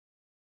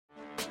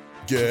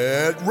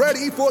Get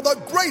ready for the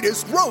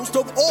greatest roast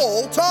of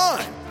all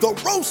time, the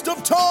Roast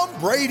of Tom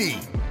Brady,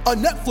 a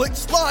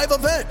Netflix live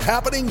event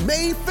happening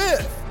May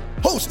 5th.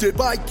 Hosted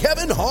by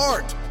Kevin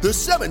Hart, the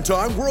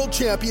 7-time world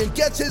champion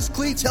gets his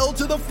cleats held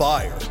to the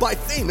fire by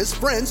famous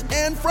friends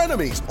and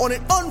frenemies on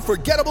an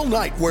unforgettable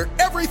night where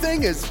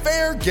everything is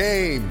fair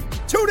game.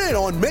 Tune in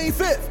on May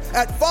 5th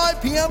at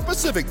 5 p.m.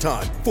 Pacific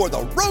time for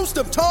the Roast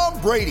of Tom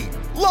Brady,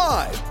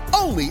 live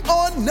only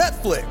on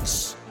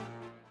Netflix.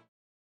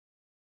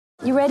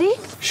 You ready?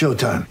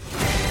 Showtime.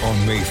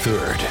 On May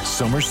 3rd,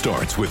 summer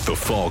starts with The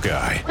Fall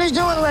Guy. What are you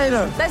doing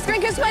later? Let's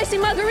drink a spicy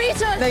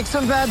margarita. Make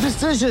some bad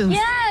decisions.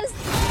 Yes!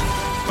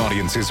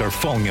 Audiences are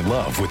falling in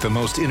love with the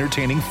most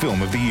entertaining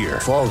film of the year.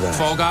 Fall Guy.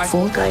 Fall Guy?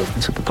 Fall guy.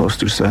 That's what the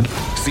poster said.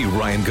 See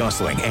Ryan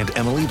Gosling and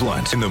Emily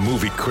Blunt in the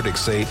movie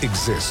critics say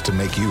exists to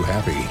make you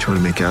happy. Trying to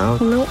make it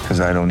out? Nope. Because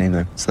I don't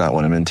either. It's not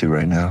what I'm into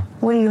right now.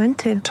 What are you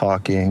into?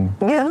 Talking.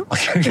 Yeah.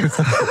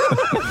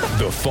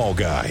 The Fall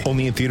Guy.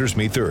 Only in theaters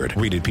May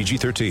 3rd. Rated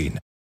PG-13.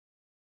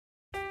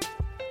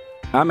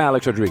 I'm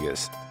Alex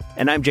Rodriguez.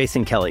 And I'm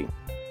Jason Kelly.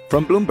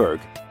 From Bloomberg,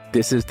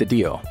 this is The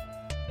Deal.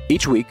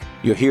 Each week,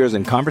 you'll hear us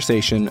in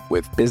conversation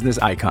with business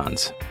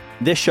icons.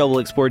 This show will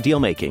explore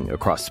deal-making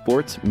across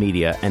sports,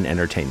 media, and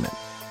entertainment.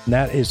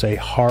 That is a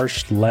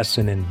harsh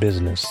lesson in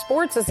business.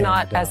 Sports is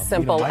not as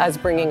simple as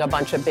bringing a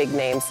bunch of big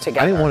names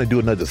together. I didn't want to do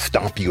another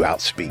stomp you out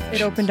speech.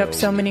 It opened up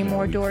so many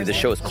more doors. The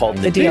show is called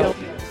The Deal.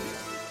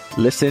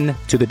 Listen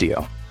to The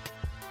Deal.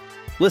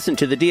 Listen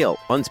to The Deal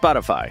on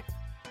Spotify.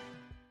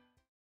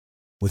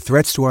 With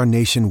threats to our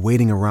nation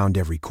waiting around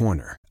every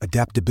corner,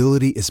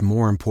 adaptability is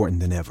more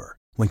important than ever.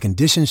 When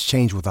conditions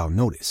change without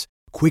notice,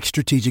 quick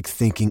strategic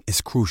thinking is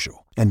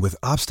crucial. And with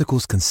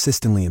obstacles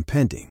consistently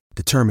impending,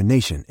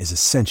 determination is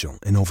essential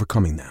in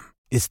overcoming them.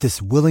 It's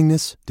this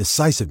willingness,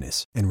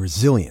 decisiveness, and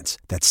resilience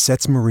that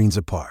sets Marines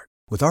apart.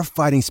 With our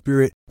fighting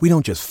spirit, we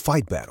don't just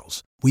fight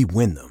battles, we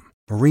win them.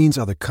 Marines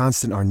are the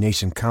constant our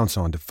nation counts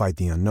on to fight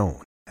the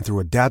unknown. And through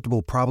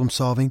adaptable problem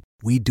solving,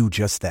 we do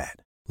just that.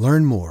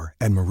 Learn more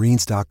at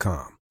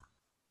marines.com.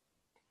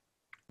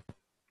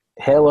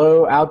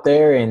 Hello out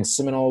there in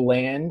Seminole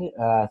land.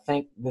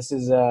 This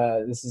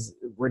is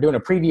we're doing a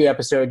preview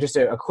episode, just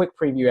a quick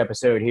preview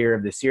episode here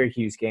of the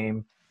Syracuse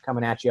game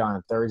coming at you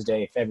on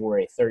Thursday,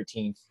 February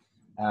 13th.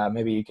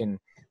 Maybe you can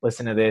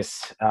listen to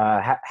this,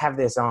 have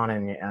this on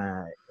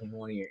in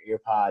one of your ear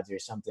pods or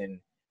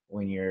something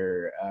when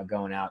you're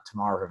going out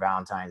tomorrow for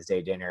Valentine's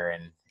Day dinner,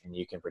 and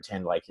you can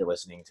pretend like you're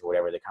listening to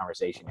whatever the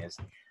conversation is.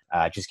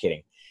 Just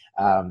kidding.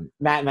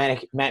 Matt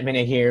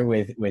Minnick here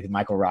with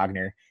Michael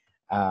Rogner.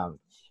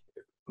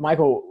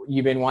 Michael,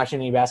 you been watching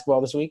any basketball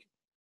this week?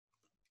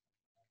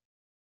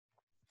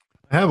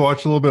 I have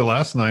watched a little bit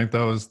last night.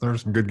 There were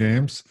some good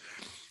games.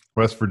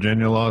 West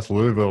Virginia lost.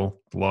 Louisville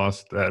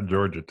lost at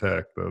Georgia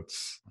Tech.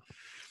 That's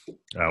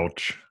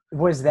ouch.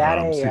 Was that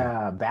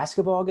a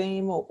basketball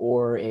game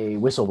or a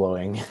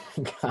whistleblowing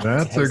contest?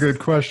 That's a good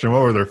question.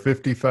 What were there,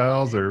 50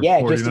 fouls or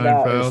 49 just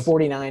about fouls?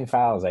 49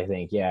 fouls, I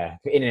think, yeah,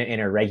 in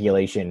a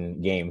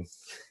regulation game.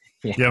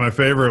 Yeah, my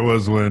favorite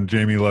was when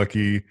Jamie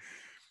Luckey –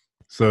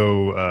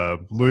 so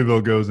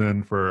Louisville goes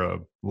in for a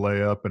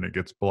layup and it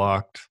gets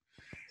blocked.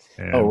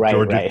 And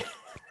right.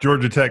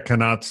 Georgia Tech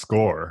cannot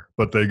score,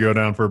 but they go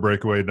down for a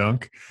breakaway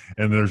dunk,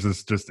 and there's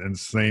this just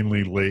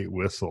insanely late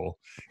whistle.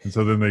 And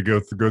so then they go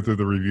through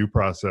the review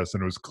process,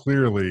 and it was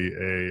clearly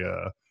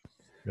a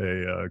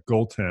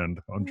goaltend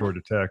on Georgia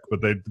Tech, but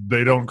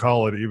they don't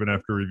call it even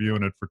after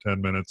reviewing it for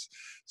 10 minutes.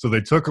 So they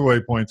took away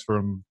points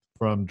from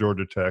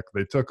Georgia Tech.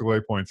 They took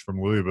away points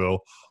from Louisville,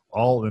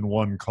 all in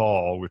one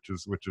call, which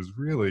is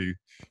really,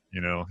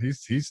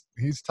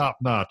 he's top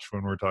notch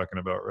when we're talking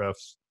about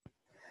refs.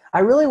 I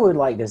really would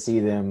like to see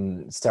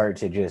them start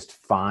to just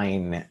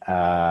fine.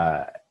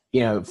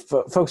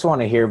 Folks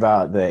want to hear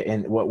about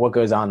what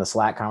goes on in the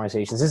Slack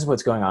conversations. This is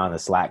what's going on in the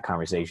Slack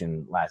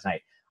conversation last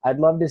night. I'd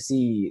love to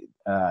see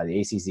the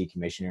ACC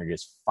commissioner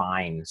just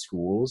fine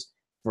schools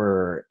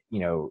for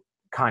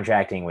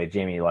contracting with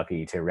Jamie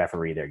Luckey to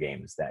referee their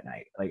games that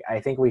night. Like,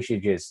 I think we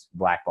should just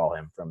blackball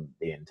him from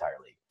the entire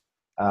league.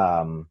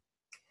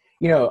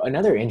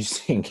 Another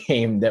interesting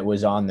game that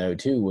was on though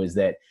too was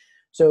that,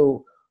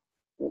 so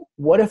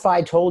what if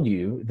I told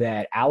you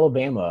that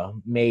Alabama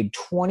made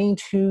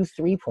 22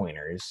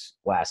 3-pointers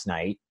last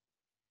night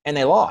and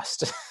they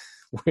lost?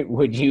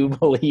 Would you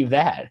believe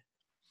that?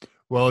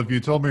 Well, if you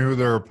told me who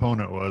their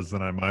opponent was,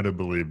 then I might have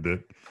believed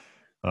it.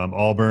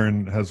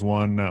 Auburn has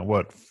won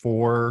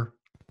four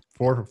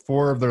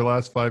of their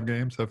last 5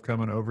 games have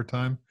come in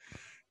overtime.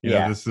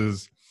 This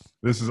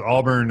is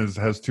Auburn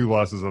has 2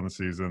 losses on the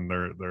season.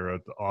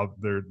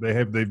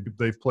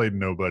 They've played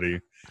nobody.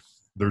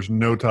 There's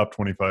no top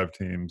 25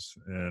 teams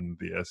in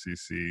the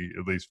SEC,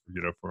 at least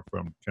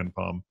from Ken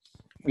Palm.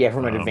 Yeah,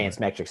 from an advanced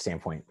metric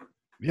standpoint.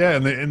 Yeah,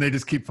 and they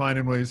just keep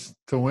finding ways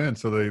to win.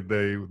 So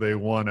they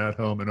won at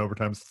home in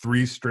overtime,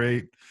 3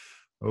 straight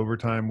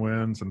overtime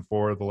wins and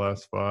 4 of the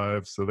last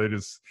 5. So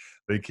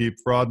they keep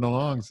frauding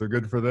along. So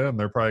good for them.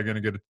 They're probably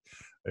going to get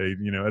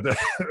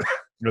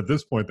at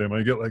this point they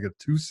might get like a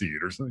 2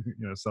 seed or something.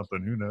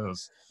 Something. Who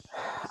knows?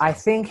 I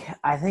think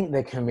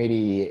the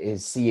committee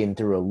is seeing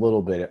through a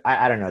little bit.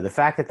 I don't know, the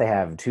fact that they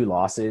have 2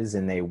 losses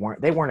and they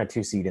weren't a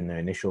 2 seed in the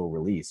initial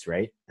release,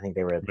 right? I think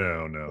they were.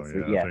 No.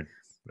 Yeah. I think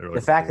they were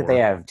the fact that they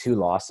have 2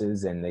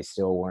 losses and they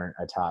still weren't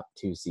a top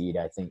 2 seed,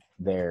 I think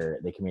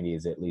the committee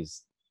is at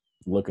least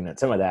looking at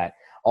some of that.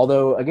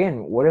 Although,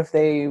 again, what if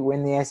they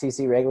win the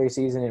SEC regular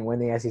season and win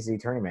the SEC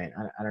tournament?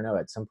 I don't know.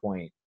 At some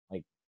point,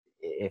 like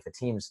if a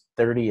team's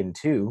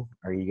 30-2,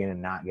 are you going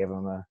to not give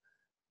them a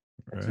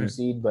 2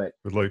 seed? But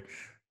like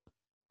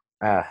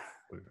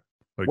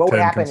what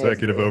 10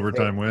 consecutive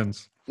overtime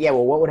wins. Yeah,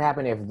 well, what would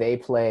happen if they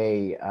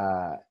play?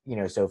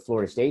 So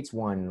Florida State's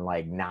won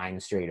like 9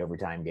 straight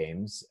overtime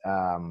games.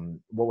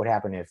 What would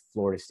happen if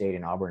Florida State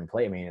and Auburn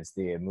play? I mean, it's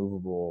the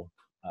immovable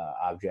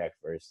object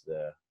versus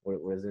the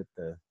what was it?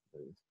 The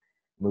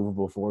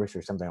movable force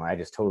or something. I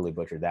just totally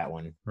butchered that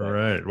one.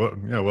 Right. Well,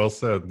 yeah. Well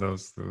said.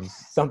 Those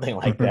something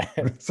like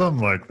that.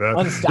 Something like that.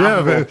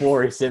 Unstoppable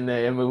force in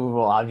the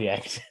immovable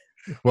object.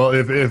 Well,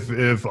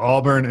 if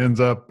Auburn ends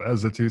up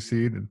as a 2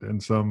 seed in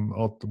some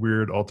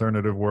weird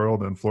alternative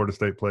world and Florida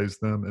State plays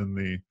them in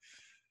the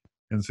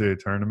NCAA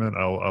tournament,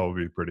 I'll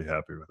be pretty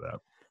happy with that.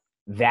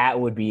 That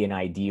would be an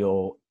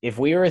ideal. If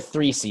we were a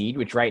 3 seed,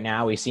 which right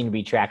now we seem to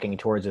be tracking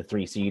towards a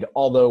 3 seed,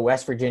 although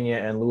West Virginia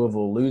and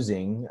Louisville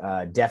losing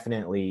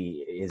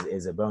definitely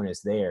is a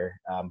bonus there.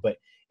 But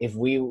if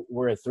we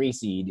were a 3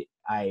 seed,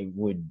 I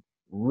would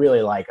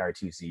really like our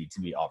 2 seed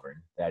to be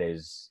Auburn.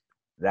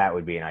 That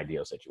would be an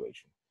ideal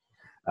situation.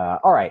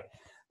 All right.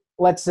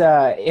 Let's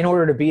in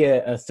order to be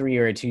a 3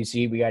 or a 2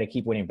 seed, we got to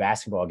keep winning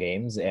basketball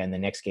games, and the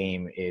next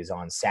game is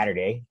on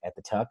Saturday at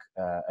the Tuck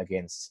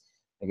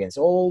against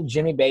old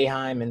Jimmy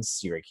Boeheim and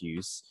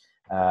Syracuse.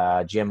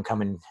 Jim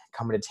coming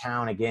to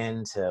town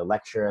again to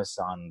lecture us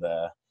on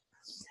the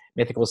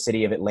mythical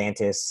city of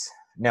Atlantis.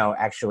 No,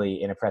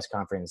 actually, in a press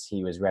conference,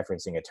 he was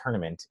referencing a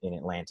tournament in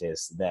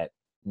Atlantis that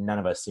none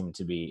of us seemed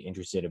to be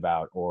interested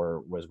about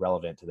or was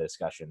relevant to the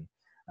discussion.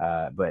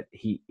 But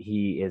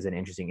he is an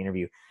interesting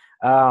interview.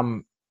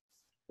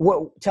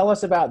 Tell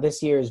us about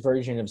this year's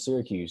version of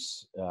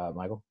Syracuse,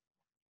 Michael.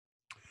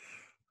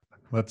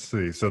 Let's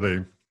see. So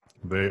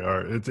they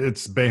are.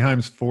 It's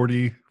Boeheim's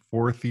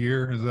 44th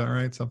year. Is that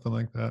right? Something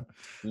like that.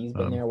 He's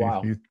been there a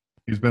while.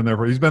 He's been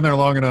there. He's been there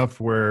long enough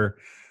where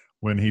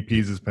when he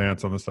pees his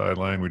pants on the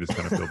sideline, we just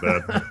kind of feel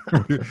bad.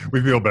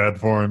 we feel bad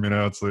for him.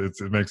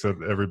 It makes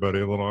everybody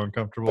a little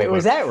uncomfortable. Wait,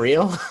 was that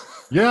real?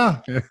 Yeah,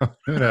 it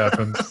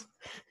happens.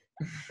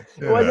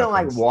 It wasn't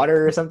like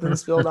water or something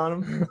spilled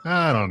on him.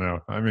 I don't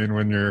know. I mean,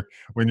 when you're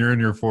in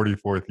your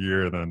 44th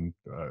year, then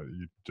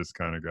you just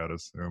kind of got to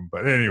assume.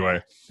 But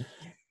anyway,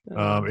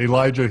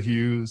 Elijah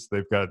Hughes,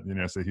 they've got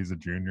so he's a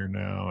junior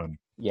now, and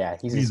yeah,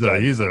 he's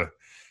a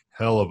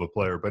hell of a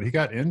player. But he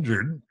got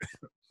injured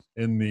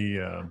in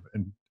the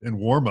in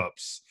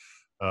warm-ups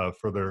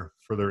for their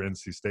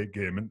NC State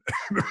game, and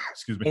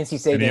excuse me, NC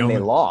State game they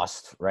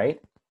lost, right?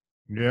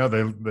 Yeah,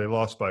 they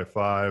lost by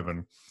 5,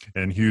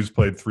 and Hughes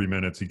played 3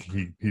 minutes.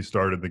 He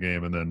started the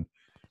game, and then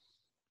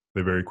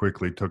they very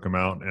quickly took him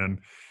out.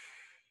 And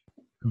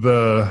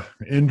the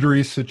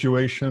injury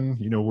situation,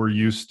 we're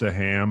used to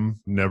Ham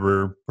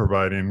never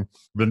providing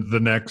the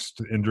next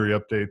injury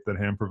update that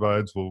Ham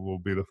provides will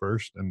be the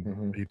first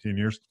in 18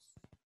 years.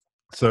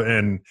 So,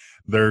 and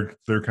they're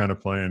kind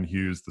of playing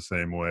Hughes the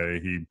same way.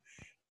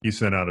 He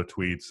sent out a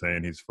tweet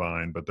saying he's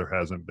fine, but there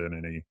hasn't been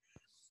any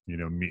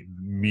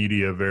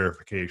media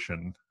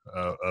verification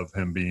of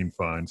him being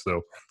fine.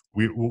 So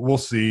we'll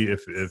see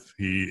if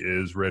he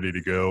is ready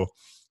to go.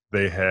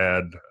 They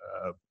had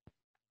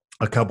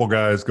a couple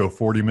guys go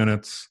 40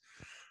 minutes,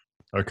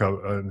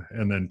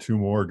 and then 2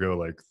 more go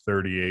like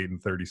 38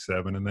 and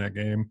 37 in that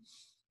game.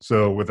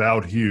 So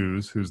without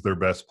Hughes, who's their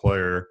best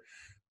player,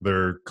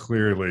 they're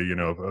clearly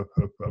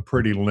a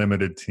pretty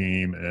limited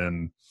team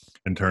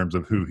in terms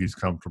of who he's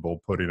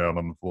comfortable putting out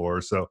on the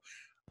floor. So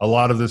a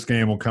lot of this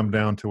game will come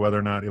down to whether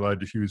or not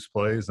Elijah Hughes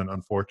plays, and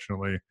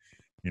unfortunately,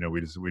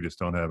 we just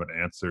don't have an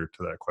answer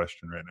to that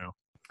question right now.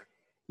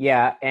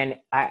 Yeah, and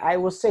I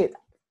will say,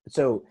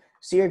 so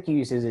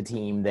Syracuse is a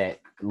team that,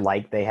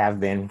 like they have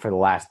been for the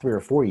last 3 or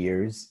 4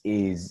 years,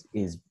 is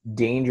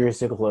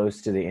dangerously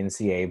close to the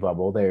NCAA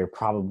bubble. They're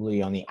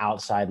probably on the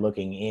outside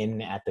looking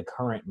in at the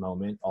current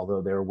moment,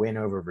 although their win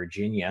over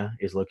Virginia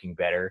is looking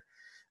better.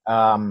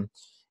 And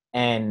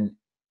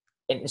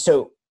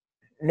so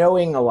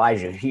knowing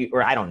Elijah Hughes,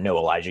 or I don't know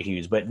Elijah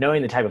Hughes, but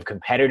knowing the type of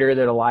competitor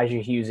that Elijah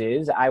Hughes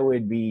is, I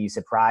would be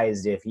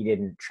surprised if he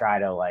didn't try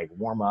to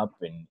warm up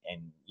and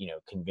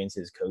convince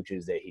his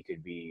coaches that he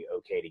could be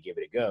okay to give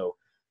it a go.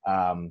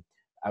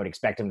 I would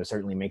expect him to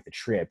certainly make the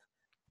trip.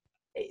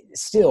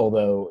 Still,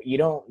 though, you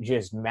don't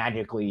just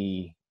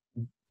magically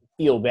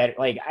feel better.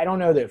 I don't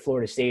know that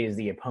Florida State is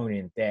the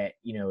opponent that,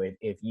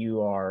 if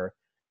you are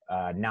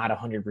not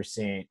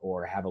 100%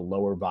 or have a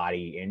lower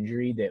body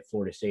injury, that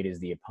Florida State is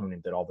the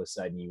opponent that all of a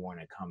sudden you want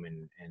to come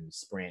and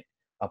sprint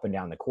up and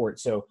down the court.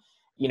 So,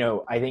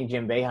 I think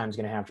Jim Boeheim's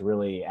going to have to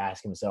really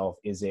ask himself,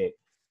 is it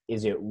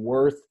is it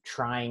worth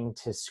trying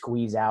to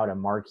squeeze out a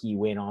marquee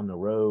win on the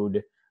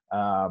road,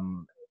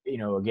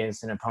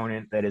 against an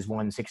opponent that has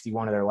won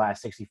 61 of their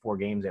last 64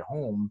 games at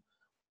home?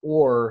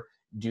 Or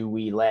do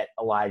we let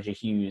Elijah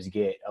Hughes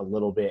get a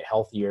little bit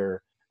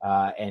healthier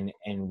and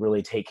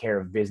really take care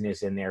of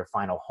business in their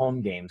final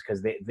home games,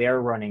 because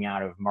they're running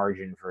out of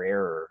margin for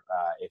error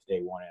if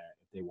they want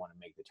to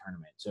make the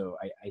tournament. So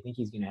I think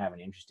he's going to have an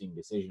interesting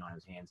decision on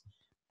his hands.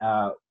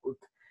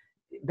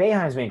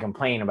 Boeheim's been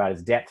complaining about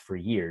his depth for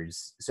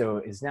years, so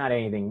it's not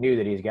anything new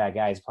that he's got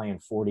guys playing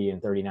 40 and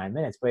 39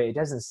 minutes, but it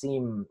doesn't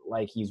seem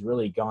like he's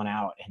really gone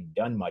out and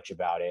done much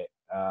about it.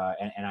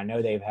 And I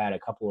know they've had a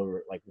couple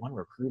of, like one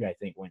recruit, I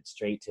think, went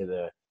straight to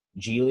the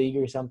G League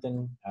or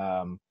something,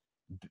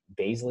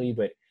 Baisley,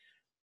 but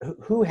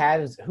who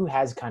has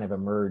kind of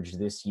emerged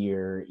this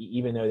year,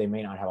 even though they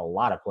may not have a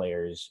lot of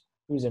players,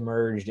 who's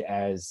emerged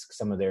as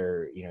some of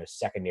their,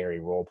 secondary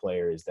role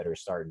players that are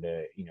starting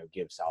to,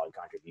 give solid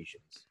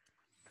contributions?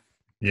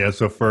 Yeah.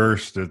 So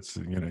first it's,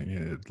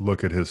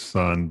 look at his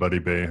son, Buddy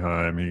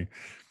Boeheim.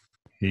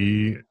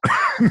 He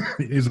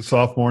he's a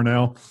sophomore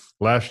now.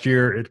 Last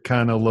year, it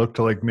kind of looked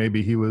like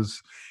maybe he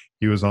was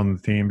on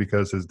the team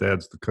because his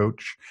dad's the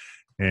coach.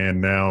 And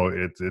now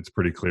it's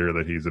pretty clear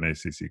that he's an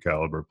ACC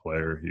caliber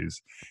player.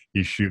 He's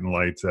shooting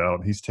lights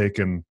out. He's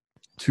taken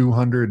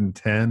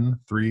 210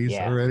 threes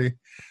already.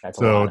 That's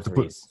a lot of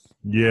threes.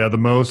 Yeah, the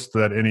most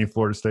that any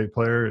Florida State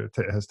player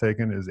has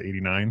taken is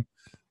 89.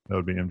 That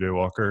would be MJ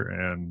Walker,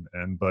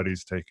 and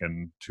Buddy's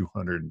taken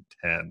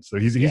 210. So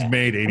he's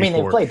made 84. I mean,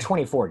 they played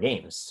 24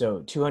 games,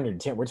 so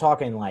 210. We're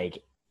talking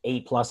like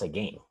 8+ a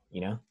game,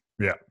 Yeah.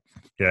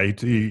 Yeah.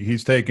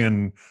 He's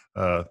taken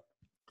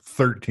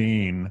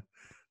 13.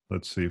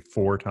 Let's see,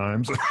 4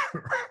 times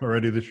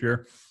already this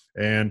year,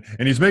 and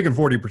he's making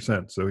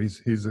 40%. So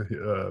he's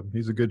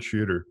a good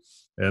shooter,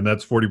 and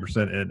that's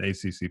 40% in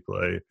ACC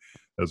play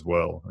as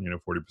well.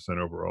 40%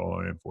 overall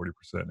and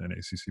 40% in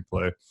ACC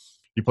play.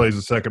 He plays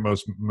the second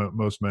most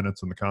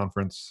minutes in the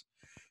conference,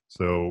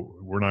 so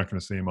we're not going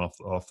to see him off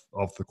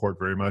the court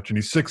very much. And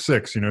he's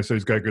 6'6", so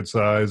he's got good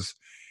size.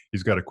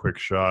 He's got a quick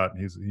shot.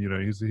 He's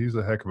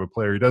a heck of a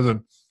player. He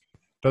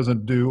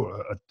doesn't do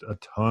a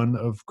ton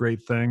of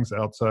great things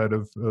outside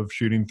of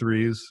shooting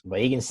threes.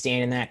 But he can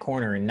stand in that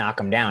corner and knock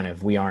them down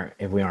if we aren't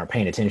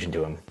paying attention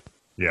to him.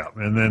 Yeah,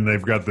 and then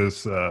they've got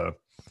this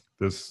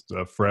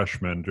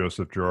freshman,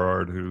 Joseph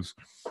Girard, who's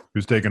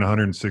taken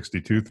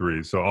 162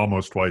 threes, so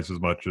almost twice as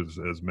much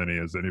as many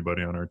as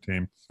anybody on our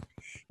team.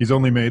 He's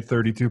only made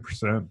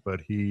 32%,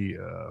 but he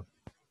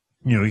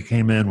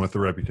came in with the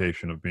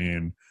reputation of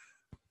being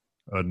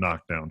a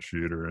knockdown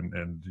shooter,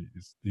 and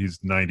he's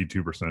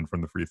 92%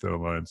 from the free throw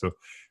line. So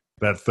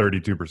that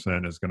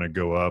 32% is going to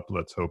go up.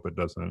 Let's hope it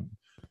doesn't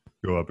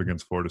go up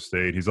against Florida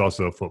State. He's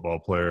also a football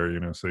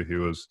player, so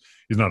he's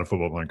not a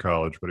football player in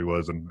college, but he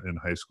was in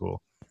high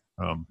school.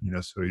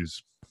 So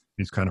he's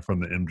kind of from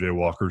the MJ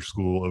Walker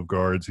school of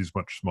guards. He's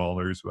much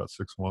smaller. He's about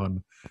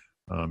 6'1",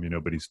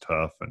 but he's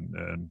tough,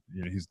 and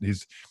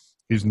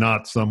he's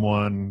not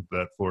someone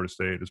that Florida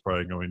State is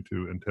probably going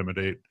to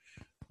intimidate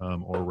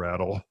or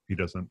rattle. He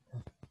doesn't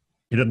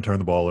turn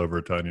the ball over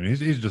a ton.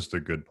 He's just a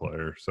good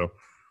player. So,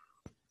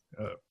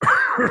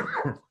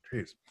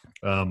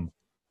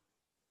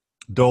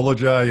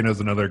 Dolajai, is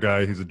another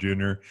guy. He's a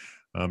junior.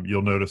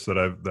 You'll notice that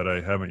I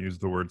haven't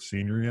used the word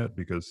senior yet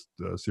because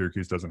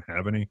Syracuse doesn't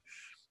have any.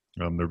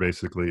 They're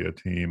basically a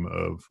team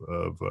of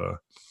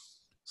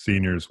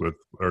seniors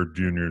or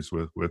juniors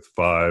with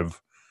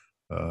 5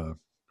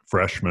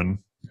 freshmen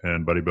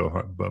and Buddy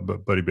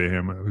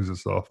Boeheim, who's a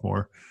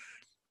sophomore.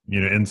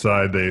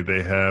 Inside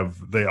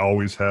they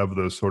always have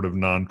those sort of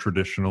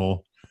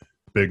non-traditional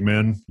big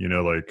men.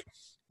 Like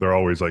they're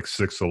always like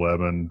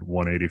 6'11",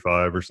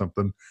 185 or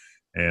something.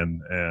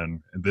 And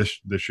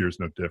this year's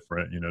no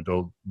different.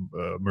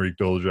 Marique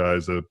Dolajai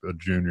is a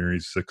junior.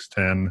 He's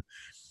 6'10",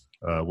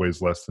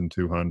 weighs less than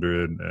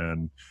 200,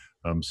 and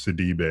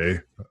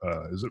Sidibe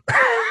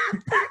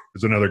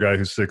is another guy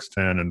who's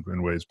 6'10"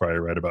 and weighs probably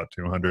right about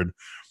 200.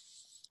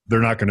 They're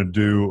not going to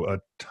do a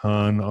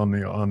ton on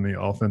the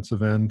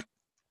offensive end,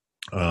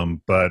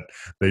 but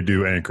they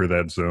do anchor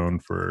that zone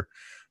for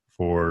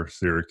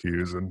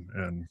Syracuse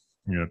and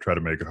try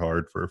to make it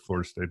hard for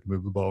Florida State to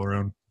move the ball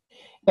around.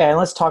 Yeah, and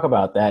let's talk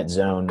about that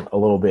zone a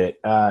little bit.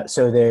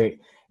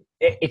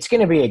 It's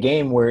going to be a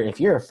game where if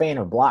you're a fan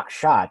of block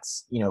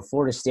shots,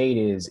 Florida State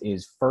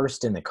is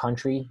first in the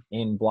country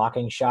in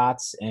blocking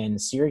shots, and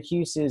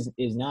Syracuse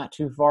is not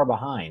too far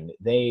behind.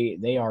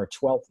 They are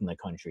 12th in the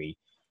country,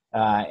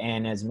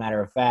 and as a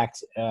matter of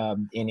fact,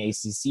 in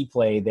ACC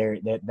play,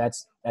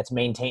 that's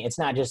maintained. It's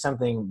not just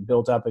something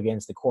built up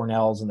against the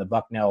Cornells and the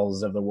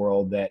Bucknells of the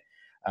world that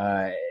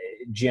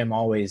Jim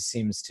always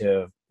seems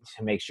to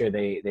make sure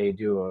they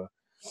do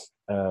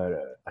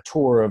a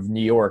tour of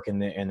New York in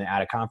the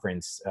out of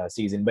conference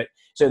season. But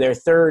so they're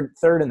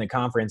third in the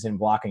conference in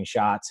blocking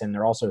shots, and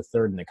they're also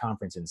third in the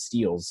conference in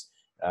steals.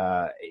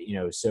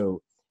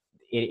 So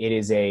it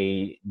is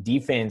a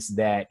defense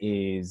that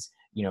is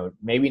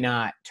maybe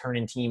not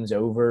turning teams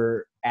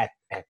over at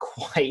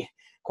quite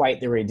quite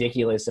the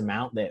ridiculous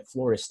amount that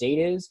Florida State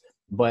is,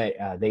 but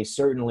they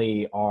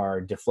certainly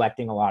are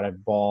deflecting a lot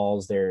of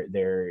balls.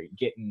 They're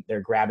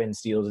grabbing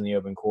steals in the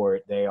open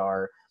court. They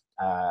are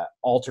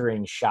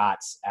altering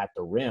shots at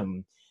the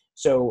rim.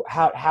 So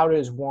how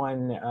does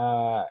one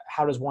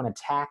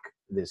attack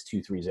this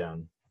 2-3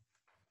 zone?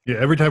 Yeah,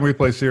 every time we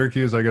play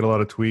Syracuse, I get a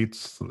lot of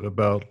tweets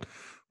about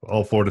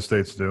all Florida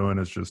State's doing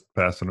is just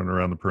passing it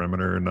around the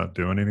perimeter and not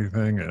doing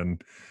anything.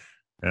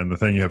 And the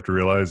thing you have to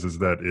realize is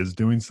that is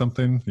doing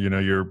something. You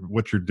know,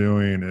 what you're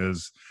doing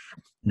is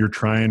you're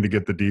trying to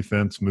get the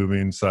defense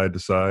moving side to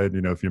side.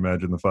 You know, if you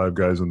imagine the 5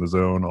 guys in the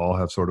zone all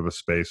have sort of a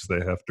space they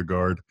have to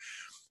guard.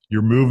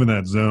 You're moving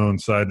that zone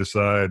side to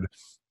side,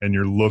 and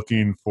you're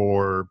looking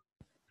for,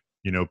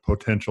 you know,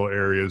 potential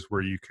areas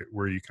where you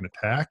can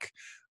attack.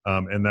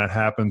 And that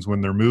happens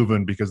when they're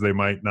moving, because they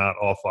might not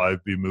all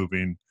 5 be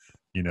moving,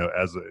 you know,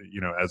 as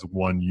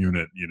one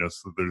unit, you know,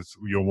 so there's,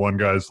 you know, one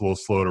guy's a little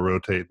slow to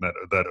rotate, and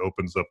that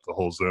opens up the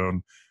whole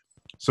zone.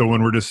 So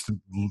when we're just,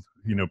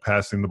 you know,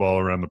 passing the ball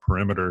around the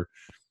perimeter,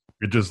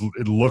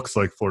 it looks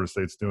like Florida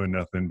State's doing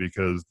nothing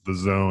because the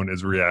zone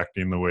is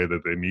reacting the way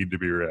that they need to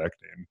be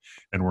reacting,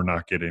 and we're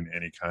not getting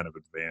any kind of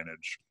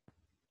advantage.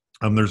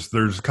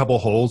 There's a couple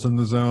holes in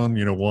the zone.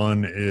 You know,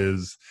 one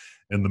is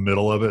in the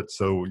middle of it,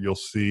 so you'll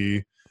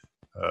see,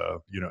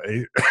 you know,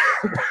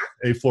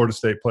 a Florida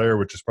State player,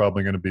 which is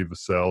probably going to be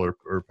Vassell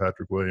or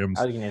Patrick Williams.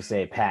 I was going to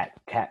say Pat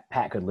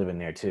could live in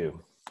there too.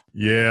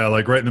 Yeah,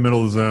 like right in the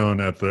middle of the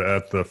zone at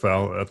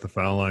the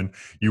foul line.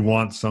 You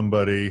want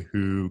somebody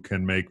who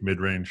can make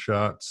mid-range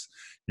shots.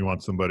 You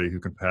want somebody who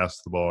can pass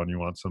the ball, and you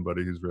want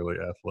somebody who's really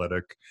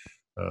athletic.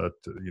 To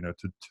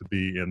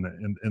be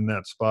in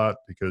that spot,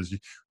 because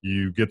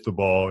you get the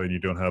ball and you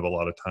don't have a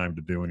lot of time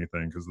to do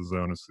anything because the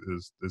zone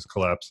is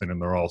collapsing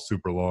and they're all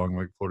super long,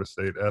 like Florida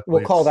State athletes.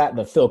 We'll call that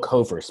the Phil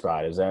Kofer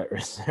spot. Is that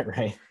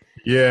right?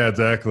 Yeah,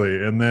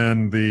 exactly. And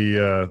then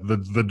the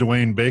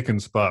Dwayne Bacon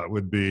spot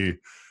would be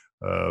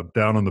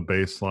down on the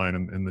baseline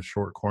in the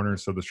short corner.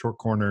 So the short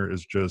corner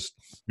is just,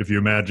 if you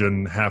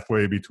imagine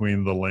halfway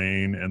between the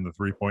lane and the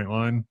 3-point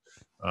line,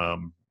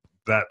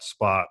 that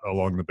spot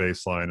along the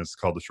baseline is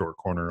called the short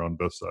corner on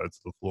both sides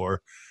of the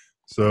floor.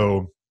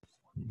 So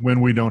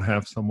when we don't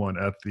have someone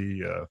at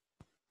the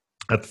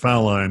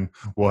foul line,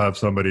 we'll have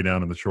somebody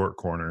down in the short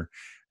corner,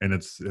 and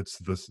it's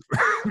this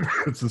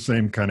it's the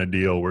same kind of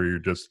deal where you're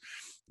just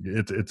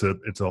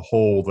it's a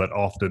hole that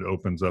often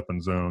opens up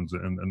in zones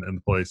and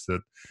the place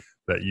that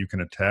you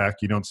can attack.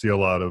 You don't see a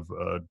lot of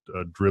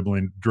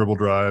dribble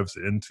drives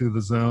into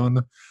the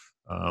zone.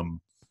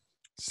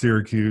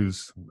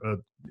 Syracuse,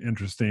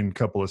 interesting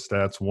couple of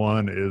stats.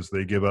 One is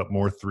they give up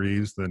more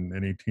threes than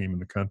any team in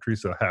the country.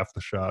 So half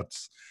the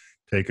shots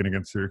taken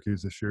against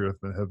Syracuse this year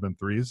have been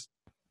threes.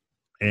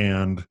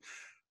 And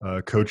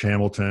Coach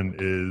Hamilton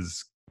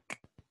is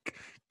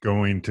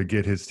going to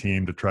get his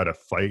team to try to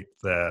fight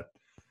that,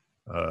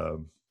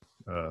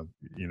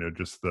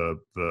 just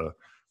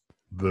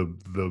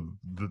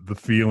the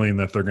feeling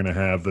that they're going to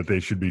have that they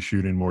should be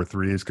shooting more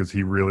threes, because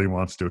he really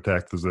wants to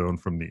attack the zone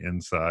from the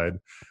inside.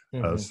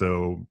 Mm-hmm.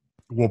 So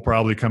we'll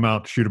probably come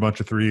out, shoot a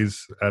bunch of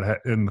threes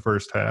in the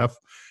first half,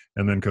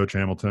 and then Coach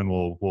Hamilton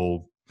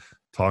will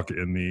talk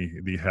in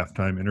the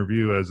halftime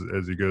interview as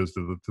he goes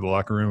to the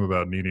locker room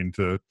about needing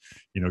to,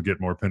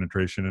 get more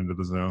penetration into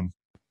the zone.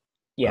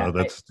 Yeah,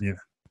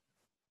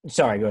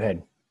 Sorry, go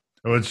ahead.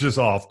 Oh, it's just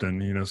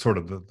often, sort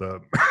of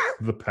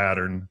the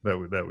pattern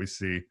that we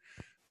see.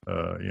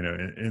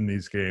 In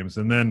these games.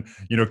 And then,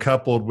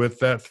 coupled with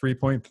that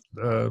 3-point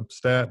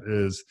stat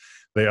is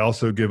they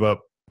also give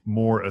up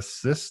more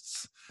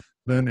assists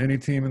than any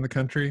team in the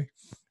country.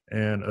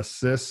 And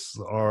assists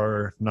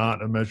are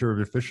not a measure of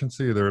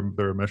efficiency. They're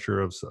a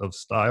measure of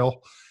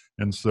style.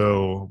 And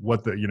so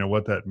what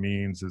that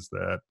means is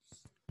that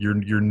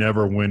you're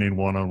never winning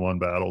one-on-one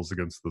battles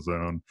against the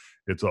zone.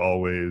 It's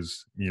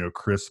always,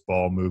 crisp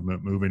ball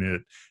movement, moving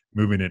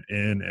it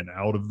in and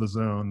out of the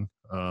zone,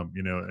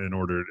 in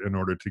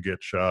order to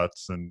get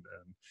shots and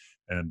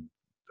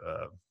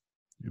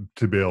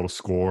to be able to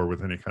score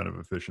with any kind of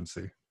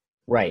efficiency.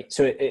 Right.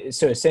 So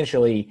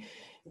essentially,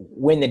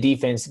 when the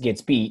defense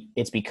gets beat,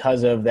 it's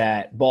because of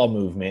that ball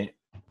movement,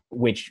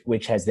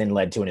 which has then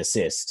led to an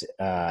assist,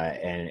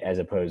 and as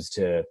opposed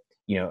to,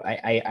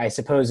 I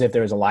suppose if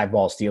there was a live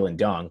ball steal and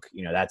dunk,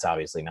 that's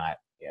obviously not,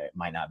 it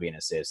might not be an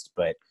assist,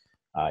 but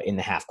in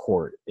the half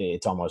court,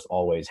 it's almost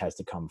always has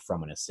to come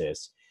from an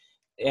assist.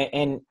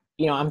 And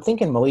I'm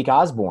thinking Malik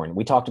Osborne.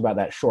 We talked about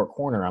that short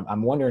corner.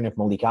 I'm wondering if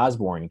Malik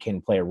Osborne can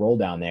play a role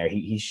down there.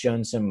 He's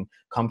shown some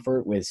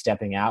comfort with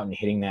stepping out and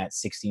hitting that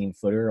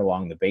 16-footer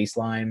along the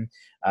baseline.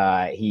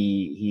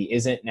 He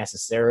isn't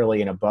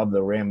necessarily an above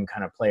the rim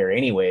kind of player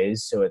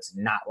anyways, so it's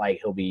not like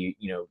he'll be,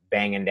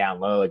 banging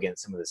down low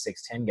against some of the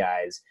 6'10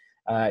 guys.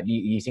 Do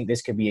you think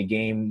this could be a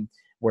game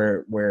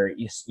where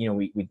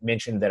we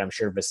mentioned that I'm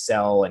sure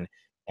Vassell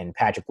and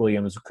Patrick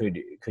Williams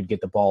could get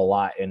the ball a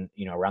lot and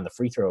around the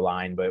free throw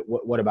line, but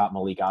what about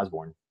Malik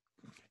Osborne?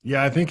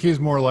 Yeah, I think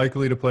he's more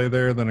likely to play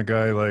there than a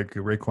guy like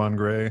Raquan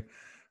Gray.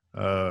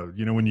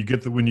 when you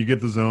get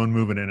the zone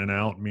moving in and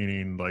out,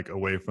 meaning like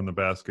away from the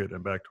basket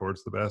and back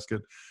towards the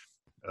basket,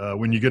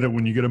 when you get it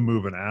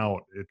moving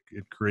out,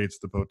 it creates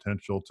the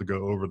potential to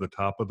go over the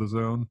top of the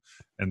zone,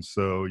 and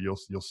so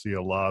you'll see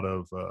a lot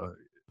of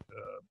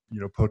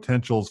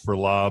potentials for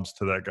lobs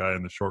to that guy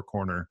in the short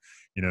corner,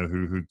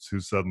 who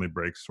suddenly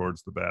breaks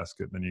towards the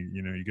basket. And then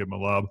you give him a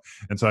lob,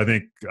 and so I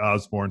think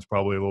Osborne's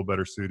probably a little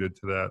better suited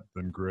to that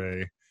than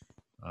Gray.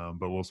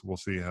 But we'll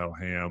see how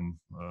Ham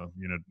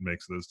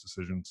makes those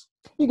decisions.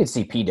 You could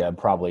see P-Dub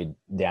probably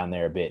down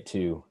there a bit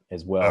too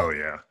as well. Oh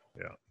yeah.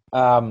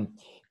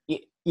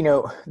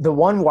 The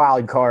one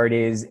wild card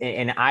is,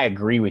 and I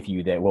agree with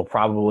you that we'll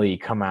probably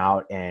come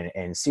out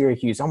and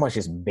Syracuse almost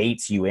just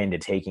baits you into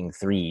taking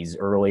threes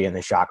early in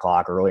the shot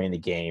clock, early in the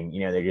game.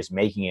 They're just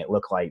making it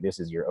look like this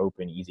is your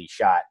open, easy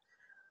shot.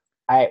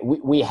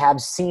 We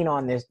have seen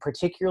on this,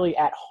 particularly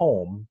at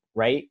home,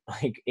 right?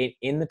 Like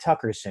in the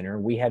Tucker Center,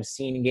 we have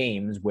seen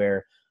games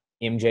where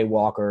MJ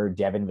Walker,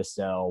 Devin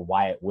Vassell,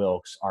 Wyatt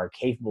Wilkes are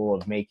capable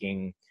of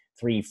making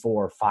 3,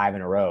 4, 5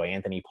 in a row.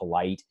 Anthony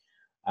Polite.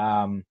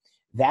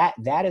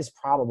 That is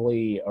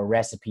probably a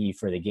recipe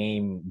for the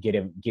game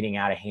getting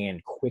out of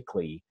hand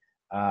quickly.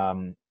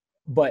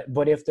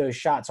 But if those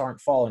shots aren't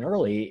falling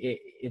early,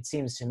 it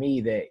seems to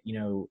me that,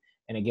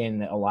 and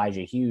again,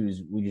 Elijah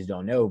Hughes, we just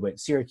don't know, but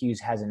Syracuse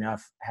has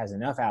enough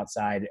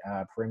outside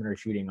perimeter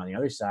shooting on the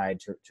other side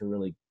to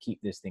really keep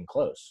this thing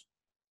close.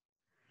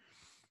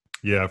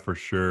 Yeah, for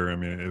sure. I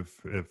mean,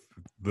 if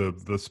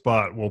the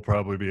spot we'll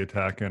probably be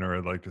attacking, or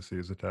I'd like to see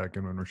us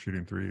attacking when we're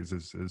shooting threes,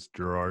 is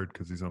Gerard,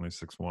 because he's only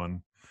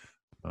 6'1".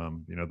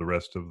 The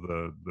rest of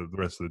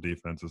the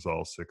defense is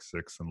all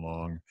 6'6" and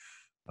long.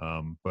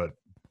 But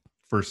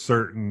for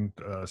certain,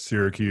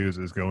 Syracuse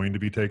is going to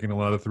be taking a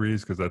lot of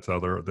threes because that's how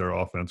their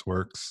offense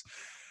works.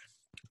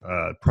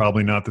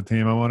 Probably not the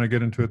team I want to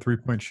get into a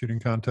 3-point shooting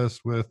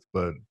contest with,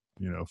 but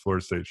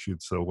Florida State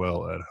shoots so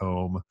well at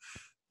home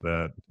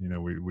that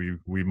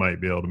we might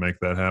be able to make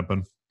that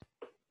happen.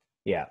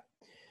 Yeah.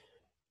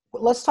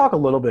 Let's talk a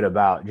little bit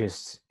about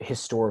just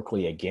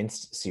historically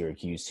against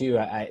Syracuse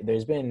too.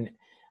 There's been.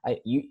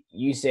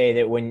 You say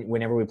that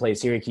whenever we play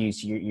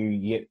Syracuse, you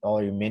get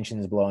all your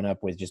mentions blown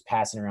up with just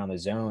passing around the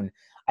zone.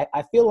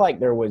 I feel like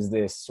there was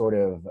this sort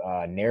of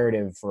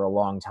narrative for a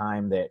long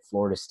time that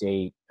Florida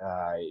State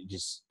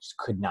just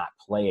could not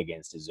play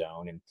against a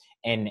zone,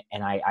 and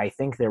I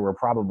think there were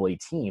probably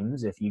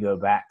teams, if you go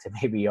back to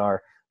maybe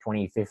our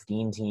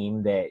 2015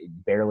 team, that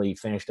barely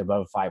finished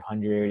above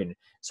 500, and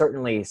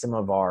certainly some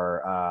of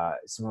our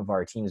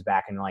teams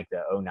back in like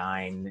the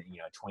 2009,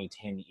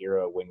 2010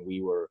 era when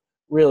we were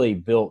really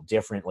built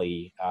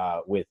differently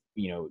with,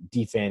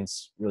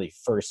 defense really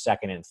first,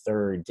 second, and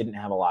third, didn't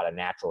have a lot of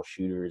natural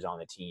shooters on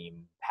the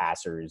team,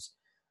 passers.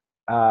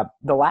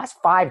 The last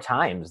 5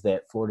 times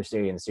that Florida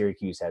State and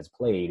Syracuse has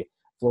played,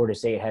 Florida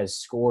State has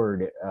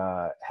scored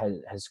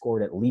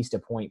at least a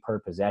point per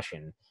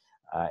possession.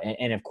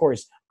 And of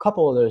course, a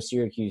couple of those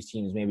Syracuse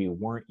teams maybe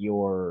weren't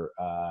your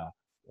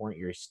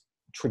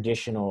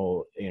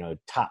traditional,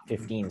 top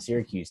 15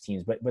 Syracuse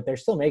teams, but they're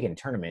still making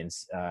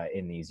tournaments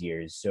in these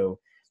years. So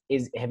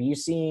have you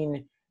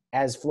seen,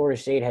 as Florida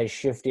State has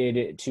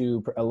shifted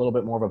to a little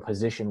bit more of a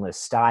positionless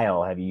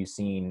style, have you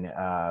seen,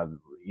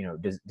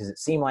 does it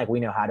seem like we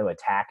know how to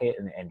attack it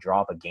and draw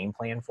up a game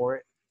plan for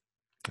it?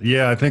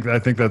 Yeah, I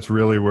think that's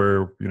really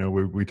where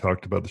we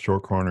talked about the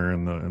short corner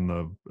and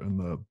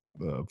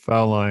the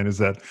foul line, is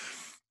that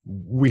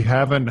we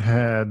haven't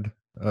had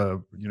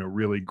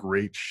really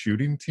great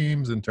shooting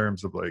teams in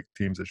terms of like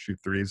teams that shoot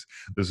threes.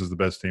 This is the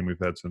best team we've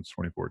had since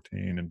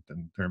 2014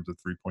 in terms of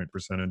 3-point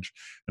percentage,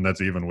 and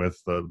that's even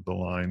with the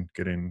line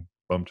getting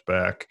bumped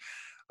back.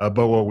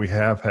 But what we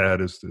have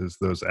had is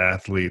those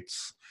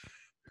athletes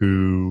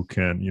who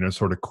can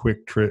sort of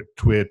quick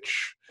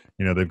twitch.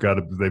 They've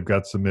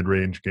got some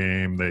mid-range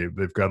game.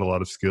 They've got a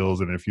lot of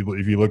skills, and if you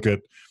look at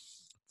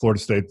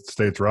Florida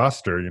State's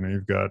roster,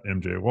 you've got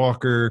MJ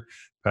Walker,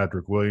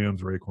 Patrick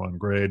Williams, Raquan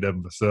Gray,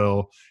 Devin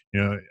Vassell,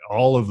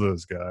 all of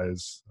those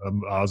guys,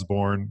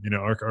 Osborne,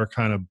 are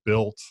kind of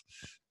built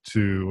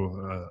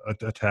to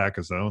attack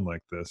a zone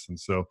like this. And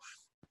so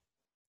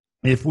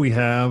if we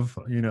have,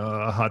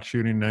 a hot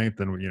shooting night,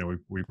 then,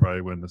 we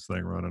probably win this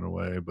thing running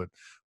away.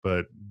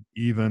 But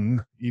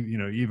even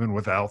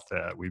without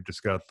that, we've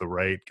just got the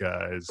right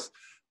guys,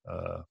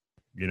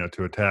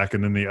 to attack.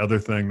 And then the other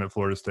thing that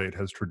Florida State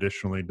has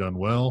traditionally done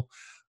well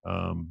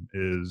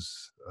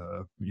is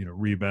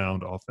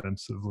rebound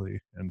offensively.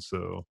 And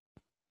so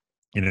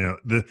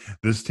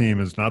this team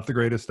is not the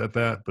greatest at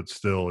that, but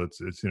still it's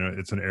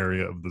an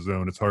area of the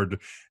zone. It's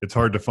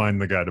hard to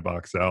find the guy to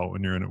box out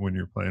when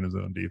you're playing a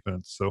zone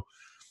defense. So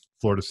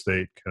Florida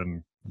State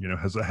can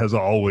has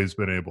always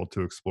been able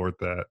to exploit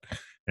that,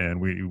 and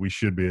we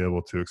should be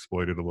able to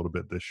exploit it a little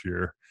bit this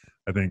year.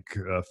 I think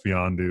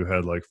Fiondu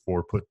had like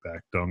 4 putback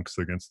dunks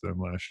against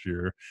them last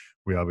year.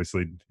 We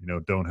obviously,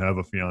 don't have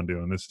a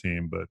Fiondu on this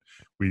team, but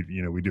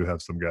we do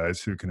have some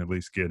guys who can at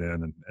least get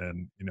in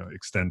and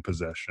extend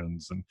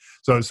possessions. And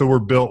so we're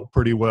built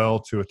pretty well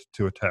to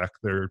attack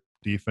their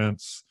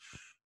defense.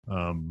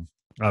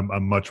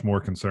 I'm much more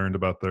concerned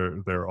about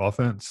their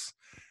offense,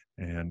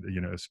 and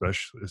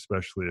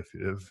especially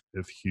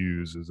if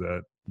Hughes is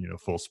at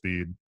full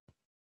speed.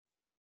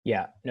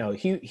 Yeah, no,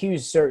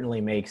 Hughes certainly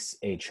makes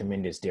a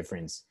tremendous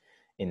difference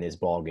in this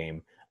ball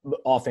game,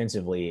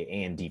 offensively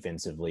and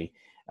defensively.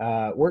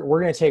 We're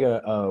going to take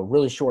a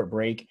really short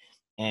break,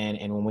 and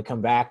when we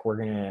come back, we're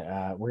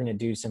gonna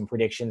do some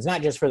predictions,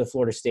 not just for the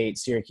Florida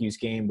State-Syracuse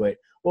game, but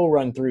we'll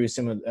run through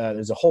some of.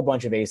 There's a whole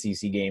bunch of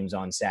ACC games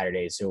on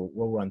Saturday, so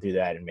we'll run through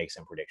that and make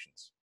some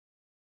predictions.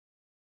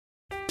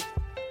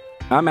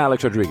 I'm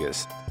Alex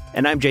Rodriguez.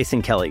 And I'm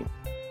Jason Kelly.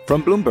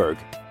 From Bloomberg,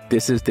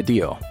 this is The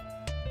Deal.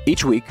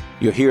 Each week,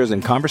 you'll hear us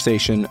in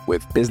conversation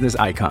with business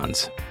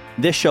icons.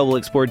 This show will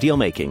explore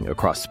deal-making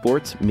across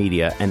sports,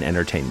 media, and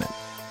entertainment.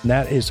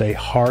 That is a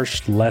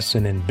harsh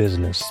lesson in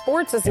business.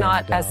 Sports is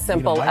not as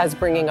simple as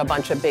bringing a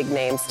bunch of big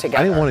names together.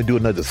 I didn't want to do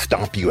another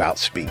stomp you out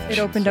speech. It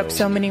opened up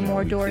so many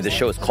more doors. The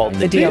show is called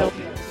The Deal.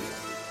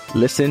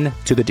 Listen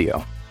to The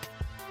Deal.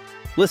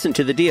 Listen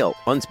to The Deal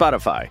on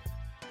Spotify.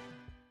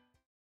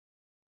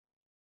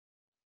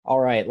 All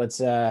right,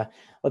 let's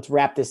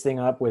wrap this thing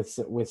up with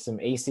some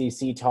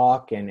ACC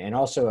talk and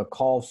also a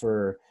call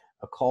for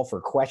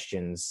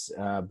questions.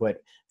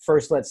 But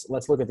first, let's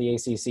look at the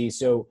ACC.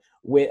 So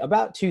with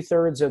about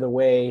 2/3 of the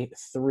way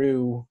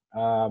through,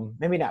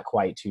 maybe not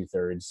quite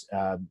 2/3,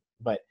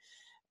 but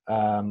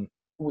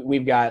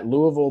we've got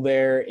Louisville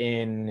there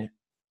in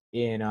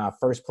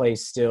first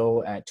place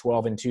still at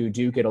 12-2,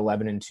 Duke at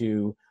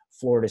 11-2,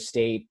 Florida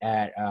State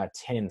at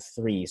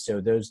 10-3. So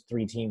those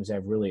three teams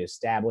have really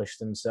established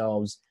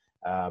themselves.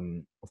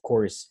 Of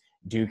course,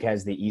 Duke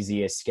has the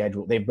easiest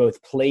schedule. They've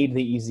both played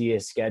the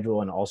easiest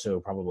schedule and also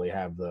probably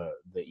have the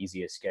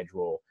easiest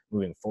schedule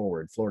moving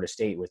forward. Florida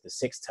State with the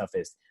sixth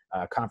toughest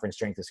conference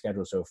strength of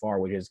schedule so far,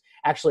 which is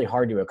actually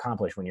hard to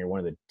accomplish when you're one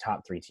of the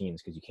top three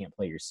teams because you can't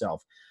play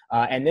yourself.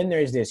 And then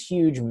there's this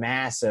huge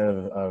mass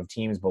of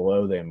teams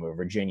below them: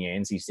 Virginia,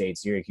 NC State,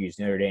 Syracuse,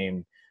 Notre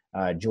Dame,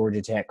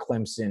 Georgia Tech,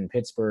 Clemson,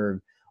 Pittsburgh.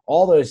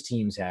 All those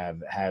teams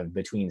have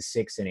between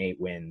 6 and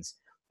 8 wins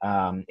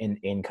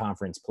in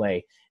conference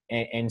play.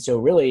 And so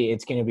really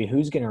it's going to be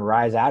who's going to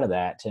rise out of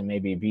that to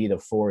maybe be the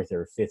fourth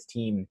or fifth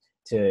team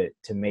to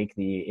make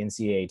the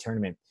NCAA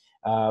tournament.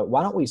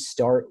 Why don't we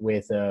start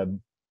with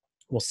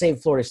we'll save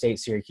Florida State,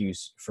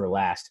 Syracuse for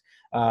last.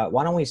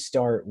 Why don't we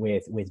start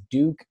with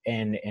Duke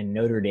and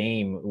Notre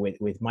Dame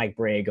with Mike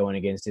Brey going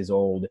against his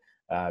old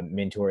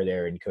mentor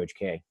there in Coach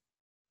K.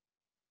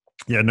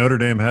 Yeah, Notre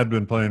Dame had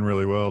been playing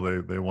really well.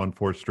 They won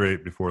 4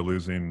 straight before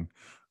losing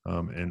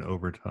in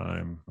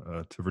overtime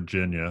to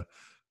Virginia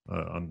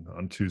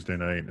on Tuesday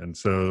night, and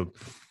so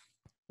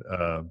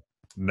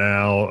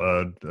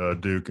now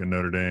Duke and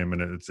Notre Dame,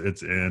 and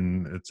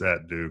it's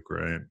at Duke,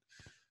 right?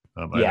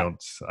 Yeah.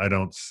 I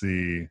don't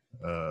see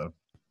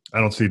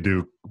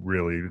Duke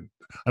really.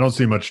 I don't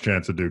see much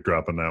chance of Duke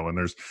dropping that one.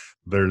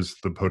 There's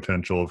the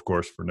potential, of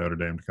course, for Notre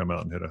Dame to come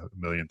out and hit 1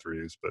 million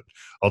threes, but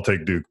I'll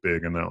take Duke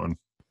big in that one.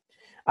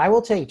 I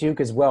will take Duke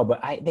as well,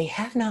 but they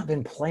have not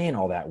been playing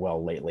all that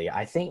well lately.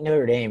 I think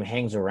Notre Dame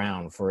hangs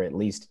around for at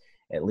least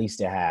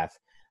a half.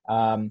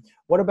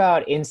 What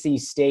about NC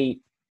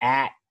State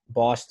at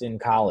Boston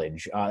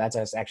College?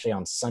 That's actually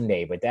on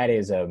Sunday, but that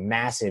is a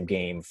massive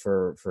game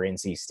for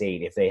NC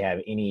State if they have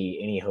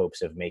any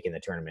hopes of making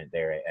the tournament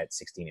there at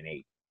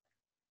 16-8.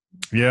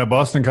 Yeah,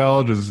 Boston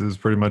College is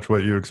pretty much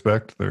what you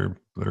expect. They're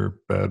a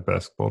bad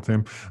basketball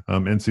team.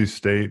 NC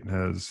State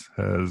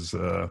has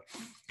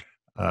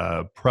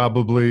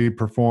probably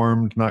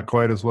performed not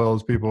quite as well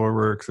as people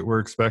were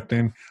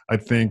expecting. I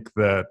think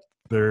that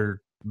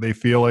they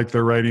feel like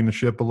they're riding the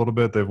ship a little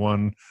bit. They've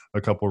won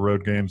a couple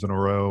road games in a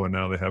row, and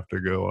now they have to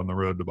go on the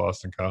road to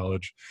Boston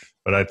College.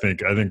 But I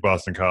think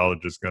Boston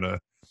College is gonna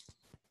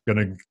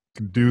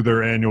do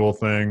their annual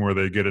thing where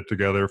they get it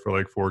together for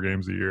like 4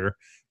 games a year,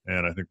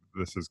 and I think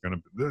this is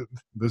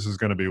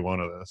gonna be one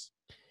of this.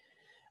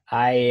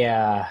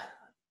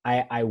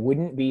 I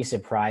wouldn't be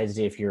surprised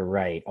if you're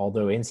right,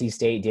 although NC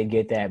State did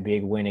get that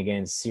big win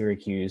against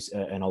Syracuse,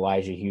 an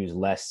Elijah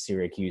Hughes-less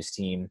Syracuse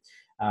team.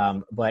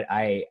 But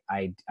I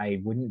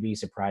wouldn't be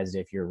surprised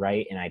if you're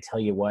right. And I tell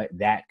you what,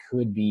 that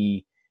could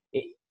be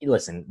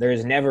listen,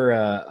 there's never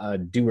a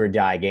do or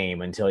die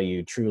game until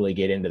you truly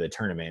get into the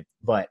tournament.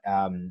 But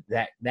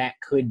that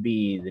could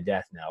be the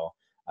death knell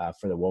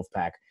for the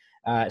Wolfpack.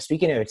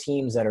 Speaking of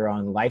teams that are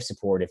on life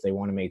support if they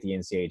want to make the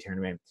NCAA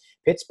tournament,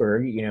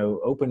 Pittsburgh,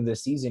 opened the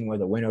season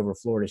with a win over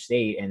Florida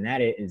State, and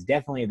that is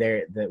definitely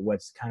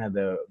what's kind of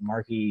the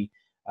marquee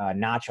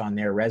notch on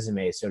their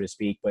resume, so to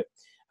speak. But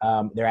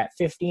they're at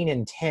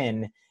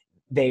 15-10.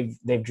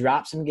 They've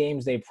dropped some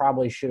games they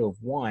probably should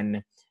have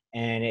won,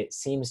 and it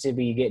seems to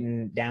be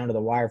getting down to the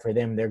wire for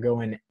them. They're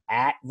going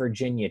at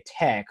Virginia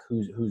Tech,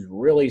 who's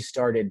really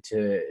started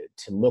to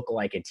look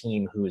like a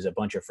team who's a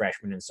bunch of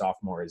freshmen and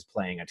sophomores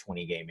playing a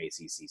 20-game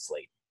ACC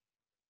slate.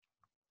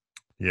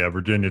 Yeah,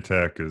 Virginia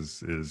Tech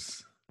is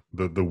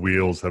the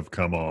wheels have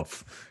come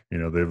off.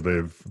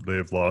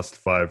 They've lost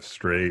 5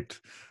 straight.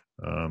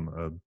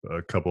 A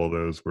couple of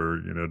those were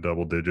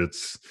double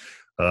digits.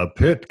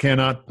 Pitt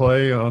cannot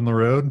play on the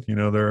road.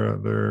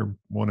 They're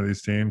one of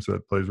these teams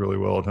that plays really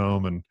well at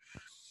home, and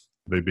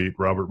they beat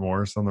Robert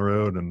Morris on the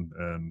road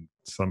and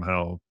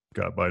somehow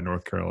got by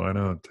North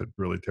Carolina, a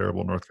really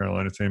terrible North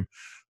Carolina team.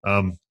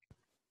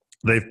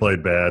 They've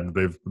played bad.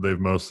 They've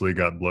mostly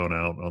got blown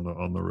out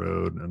on the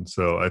road, and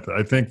so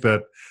I think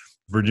that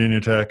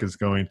Virginia Tech is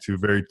going to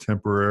very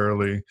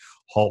temporarily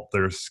halt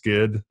their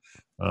skid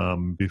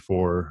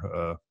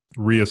before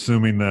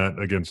reassuming that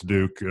against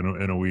Duke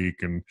in a week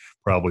and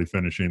probably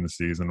finishing the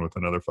season with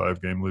another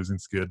 5-game losing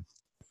skid.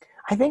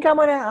 I think I'm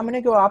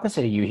gonna go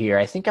opposite of you here.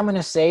 I think I'm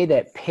gonna say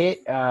that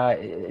Pitt,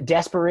 a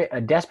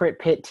desperate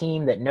Pitt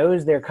team that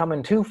knows they're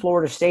coming to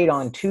Florida State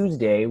on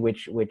Tuesday,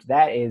 which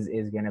that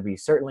is gonna be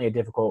certainly a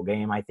difficult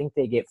game. I think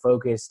they get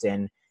focused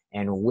and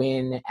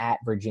win at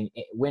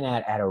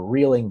a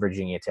reeling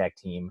Virginia Tech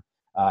team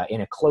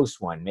in a close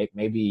one,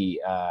 maybe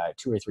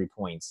 2 or 3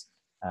 points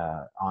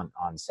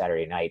on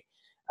Saturday night.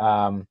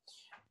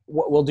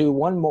 We'll do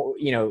one more.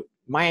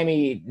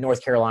 Miami,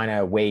 North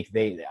Carolina, Wake,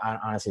 they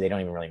honestly, they don't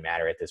even really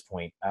matter at this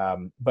point.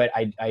 But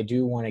I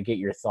do want to get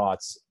your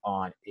thoughts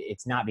on,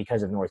 it's not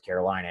because of North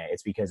Carolina,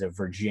 it's because of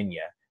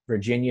Virginia.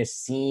 Virginia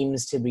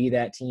seems to be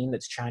that team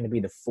that's trying to be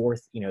the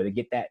fourth,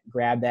 to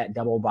grab that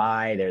double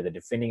bye. They're the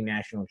defending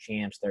national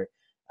champs. They're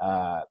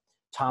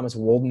Thomas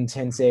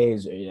Woldentense,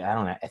 I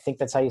don't know, I think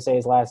that's how you say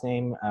his last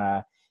name.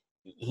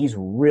 He's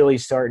really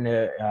starting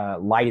to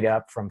light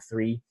up from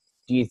three.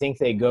 Do you think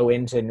they go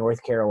into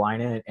North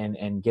Carolina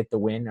and get the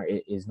win, or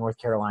is North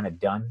Carolina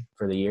done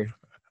for the year?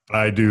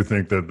 I do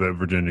think that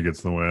Virginia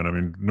gets the win. I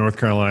mean, North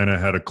Carolina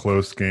had a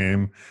close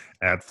game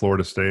at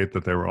Florida State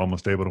that they were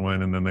almost able to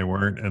win, and then they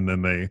weren't. And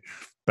then they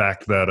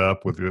backed that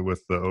up with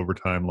the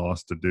overtime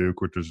loss to Duke,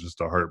 which was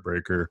just a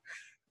heartbreaker.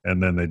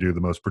 And then they do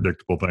the most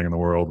predictable thing in the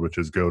world, which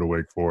is go to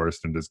Wake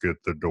Forest and just get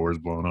the doors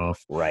blown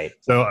off. Right.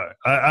 So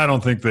I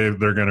don't think they're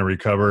going to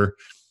recover.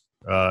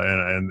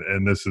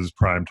 And this is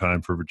prime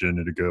time for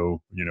Virginia to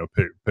go,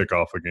 pick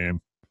off a game.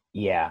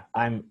 Yeah,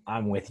 I'm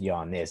with you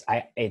on this.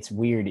 It's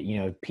weird,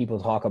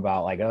 people talk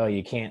about like, oh,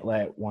 you can't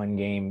let one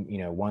game,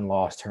 one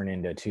loss turn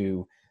into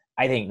two.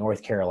 I think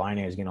North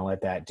Carolina is going to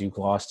let that Duke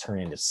loss turn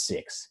into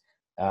 6.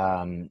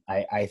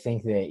 I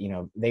think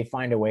that, they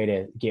find a way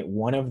to get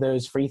one of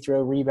those free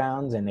throw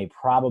rebounds, and they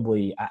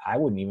probably, I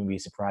wouldn't even be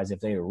surprised if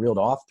they reeled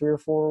off 3 or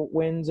 4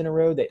 wins in a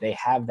row. That they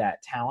have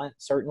that talent,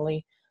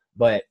 certainly,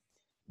 but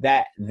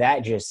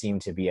that just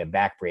seemed to be a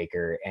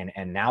backbreaker.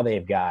 And now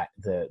they've got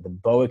the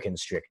boa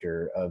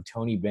constrictor of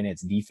Tony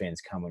Bennett's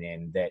defense coming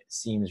in that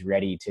seems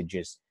ready to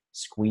just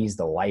squeeze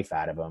the life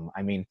out of them.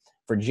 I mean,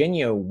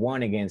 Virginia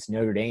won against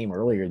Notre Dame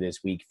earlier this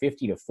week,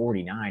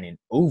 50-49 in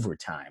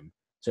overtime.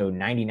 So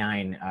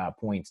 99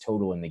 points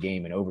total in the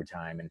game in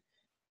overtime.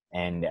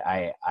 And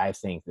I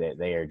think that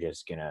they are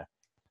just going to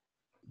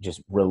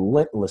just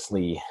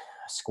relentlessly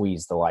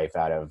squeeze the life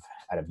out of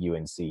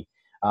UNC.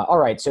 All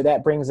right, so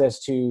that brings us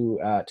to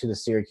the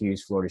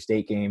Syracuse-Florida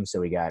State game. So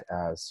we got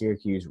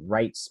Syracuse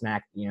right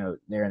smack,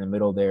 they're in the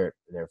middle. They're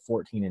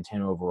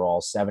 14-10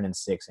 overall,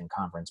 7-6 in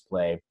conference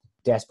play.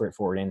 Desperate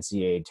for an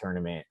NCAA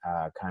tournament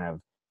kind of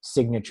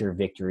signature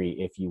victory,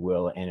 if you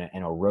will,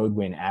 and a road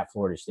win at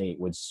Florida State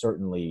would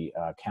certainly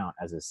count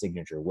as a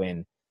signature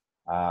win.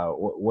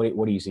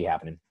 What do you see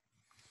happening?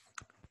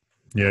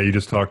 Yeah, you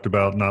just talked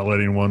about not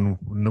letting one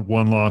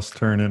loss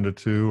turn into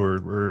 2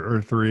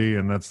 or 3,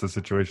 and that's the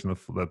situation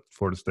that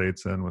Florida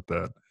State's in with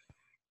that,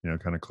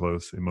 kind of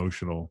close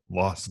emotional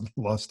loss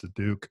to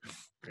Duke,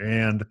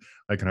 and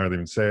I can hardly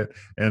even say it.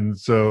 And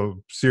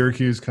so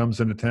Syracuse comes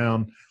into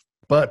town,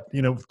 but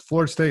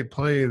Florida State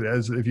played,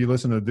 as if you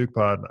listen to the Duke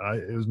pod,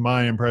 it was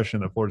my impression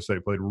that Florida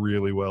State played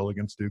really well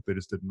against Duke. They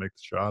just didn't make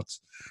the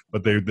shots,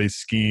 but they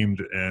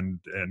schemed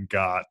and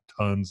got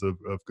tons of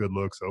good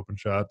looks, open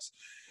shots.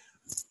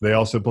 They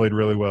also played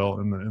really well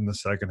in the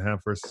second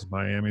half versus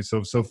Miami.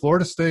 So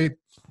Florida State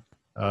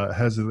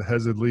has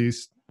at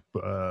least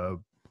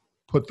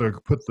put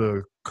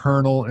the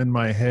kernel in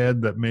my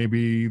head that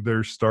maybe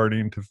they're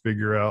starting to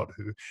figure out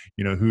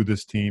who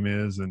this team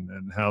is and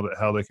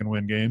how they can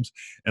win games.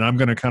 And I'm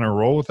going to kind of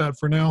roll with that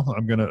for now.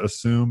 I'm going to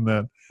assume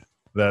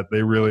that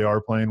they really are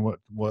playing what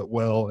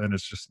well, and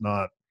it's just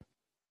not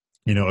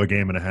a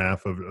game and a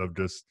half of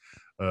just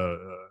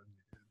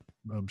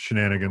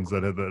shenanigans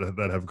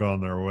that have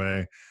gone their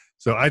way.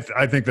 So I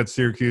think that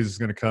Syracuse is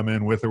going to come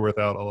in with or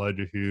without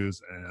Elijah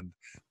Hughes, and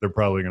they're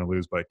probably going to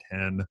lose by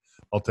 10.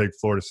 I'll take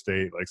Florida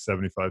State like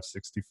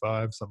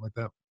 75-65, something like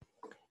that.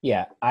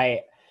 Yeah,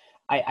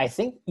 I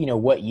think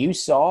what you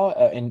saw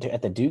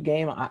at the Duke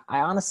game. I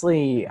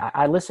honestly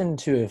listened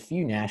to a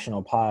few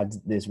national pods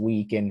this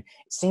week, and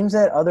it seems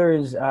that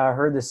others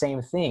heard the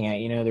same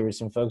thing. There were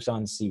some folks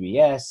on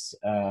CBS,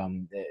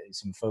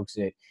 some folks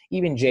that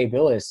even Jay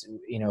Billis,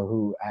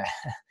 who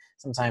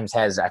sometimes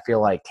has, I feel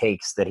like,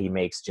 takes that he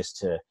makes just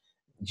so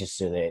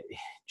that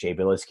Jay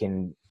Billis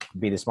can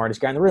be the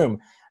smartest guy in the room,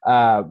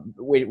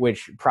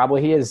 which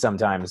probably he is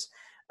sometimes,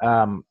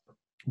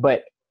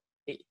 but.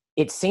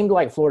 It seemed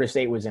like Florida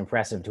State was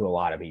impressive to a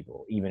lot of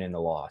people, even in the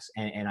loss.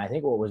 And I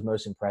think what was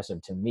most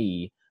impressive to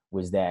me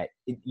was that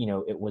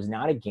it was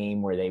not a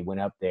game where they went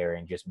up there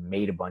and just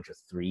made a bunch of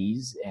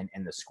threes and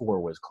the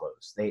score was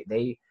close.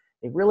 They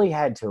really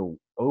had to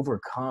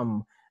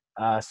overcome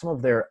some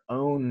of their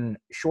own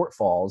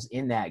shortfalls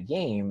in that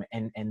game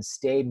and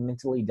stay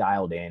mentally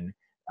dialed in,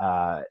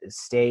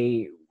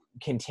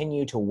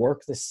 continue to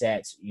work the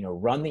sets,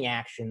 run the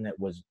action that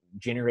was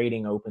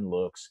generating open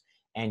looks,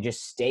 and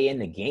just stay in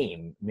the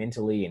game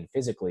mentally and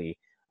physically.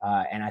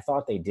 And I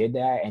thought they did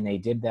that, and they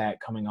did that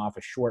coming off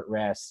a short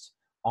rest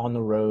on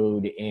the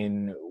road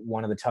in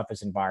one of the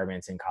toughest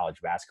environments in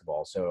college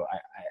basketball. So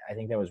I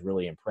think that was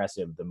really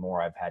impressive the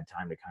more I've had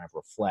time to kind of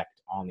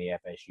reflect on the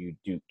FSU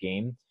Duke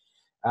game.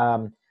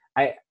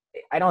 I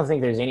don't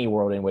think there's any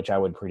world in which I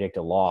would predict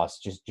a loss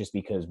just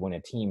because when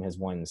a team has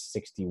won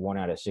 61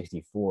 out of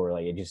 64,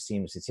 like it just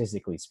seems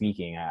statistically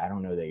speaking, I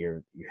don't know that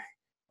you're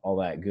all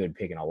that good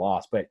picking a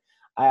loss, but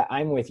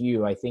I'm with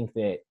you. I think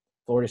that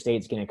Florida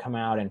State's going to come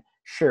out and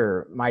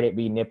sure, might it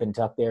be nip and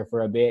tuck there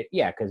for a bit?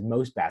 Yeah, because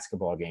most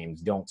basketball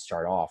games don't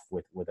start off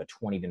with a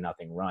 20-0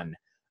 run.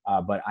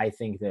 But I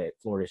think that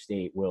Florida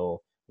State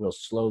will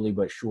slowly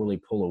but surely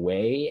pull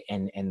away,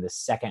 and the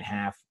second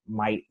half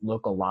might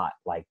look a lot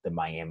like the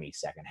Miami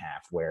second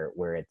half,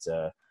 where it's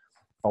a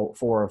 4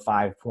 or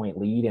 5 point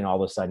lead, and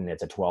all of a sudden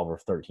it's a 12 or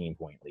 13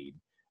 point lead,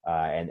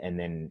 and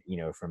then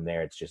from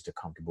there it's just a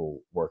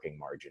comfortable working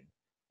margin.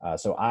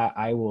 So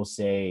I will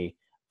say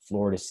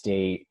Florida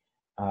State.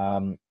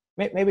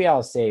 Maybe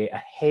I'll say a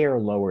hair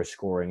lower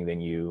scoring than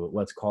you.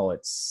 Let's call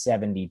it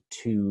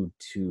 72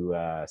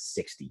 to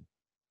 60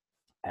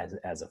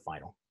 as a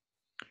final.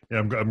 Yeah,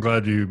 I'm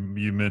glad you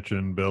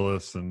mentioned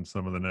Billis and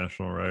some of the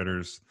national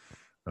writers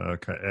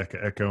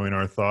echoing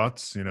our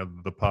thoughts.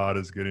 The pod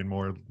is getting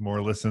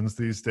more listens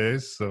these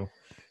days, so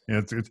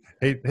it's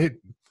hey,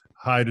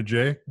 hi to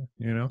Jay.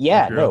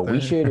 Yeah, no, we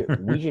should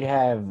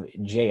have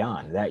Jay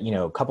on. That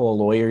a couple of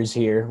lawyers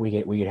here. We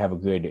could have a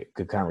good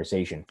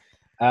conversation.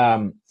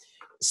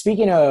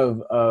 Speaking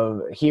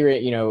of here,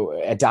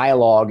 a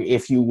dialogue,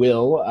 if you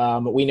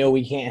will, we know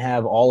we can't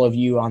have all of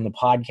you on the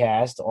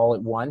podcast all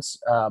at once,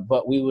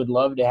 but we would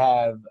love to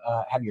have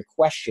your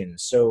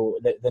questions. So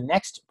the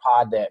next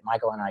pod that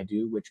Michael and I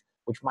do, which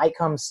might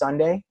come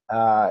Sunday,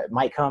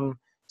 might come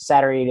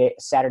Saturday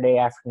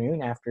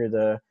afternoon after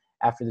the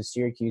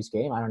Syracuse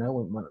game. I don't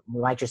know. We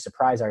might just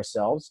surprise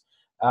ourselves.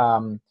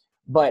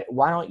 But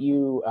why don't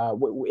you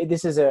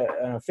this is an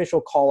official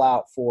call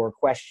out for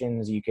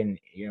questions. You can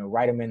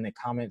write them in the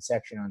comment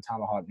section on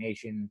Tomahawk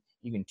Nation.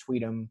 You can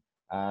tweet them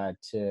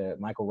to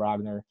Michael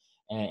Rogner,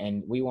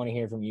 and we want to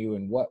hear from you.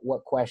 And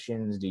what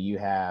questions do you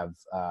have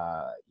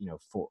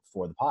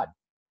for the pod?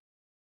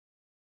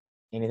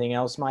 Anything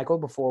else, Michael,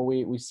 before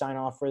we sign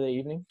off for the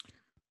evening?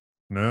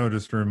 No,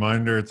 just a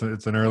reminder, it's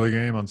an early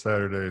game on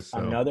Saturday. So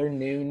another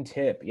noon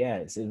tip. Yeah,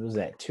 it was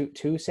that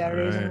two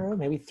Saturdays in a row,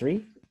 maybe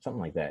 3, something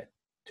like that.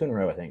 2 in a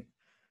row, I think.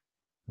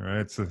 All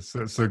right,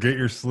 so get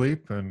your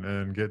sleep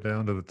and get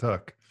down to the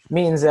tuck.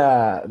 Means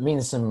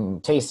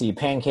some tasty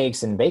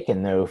pancakes and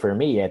bacon though for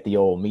me at the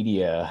old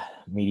media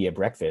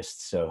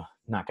breakfast. So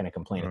not going to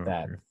complain at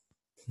that.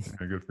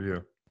 Yeah, good for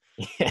you.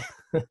 Yeah.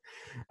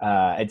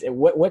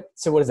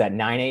 So what is that?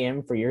 9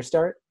 a.m. for your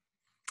start?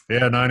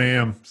 Yeah, 9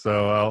 a.m.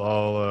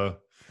 So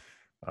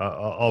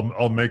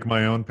I'll make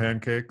my own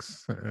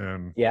pancakes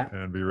and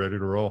be ready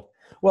to roll.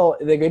 Well,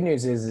 the good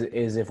news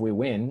is if we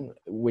win,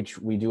 which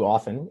we do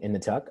often in the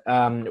Tuck,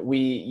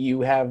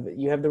 you have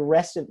the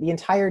rest of the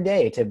entire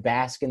day to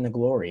bask in the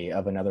glory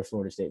of another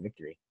Florida State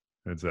victory.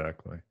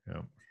 Exactly.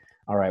 Yeah.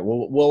 All right.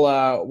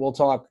 We'll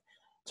talk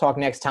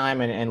next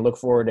time and look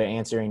forward to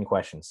answering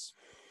questions.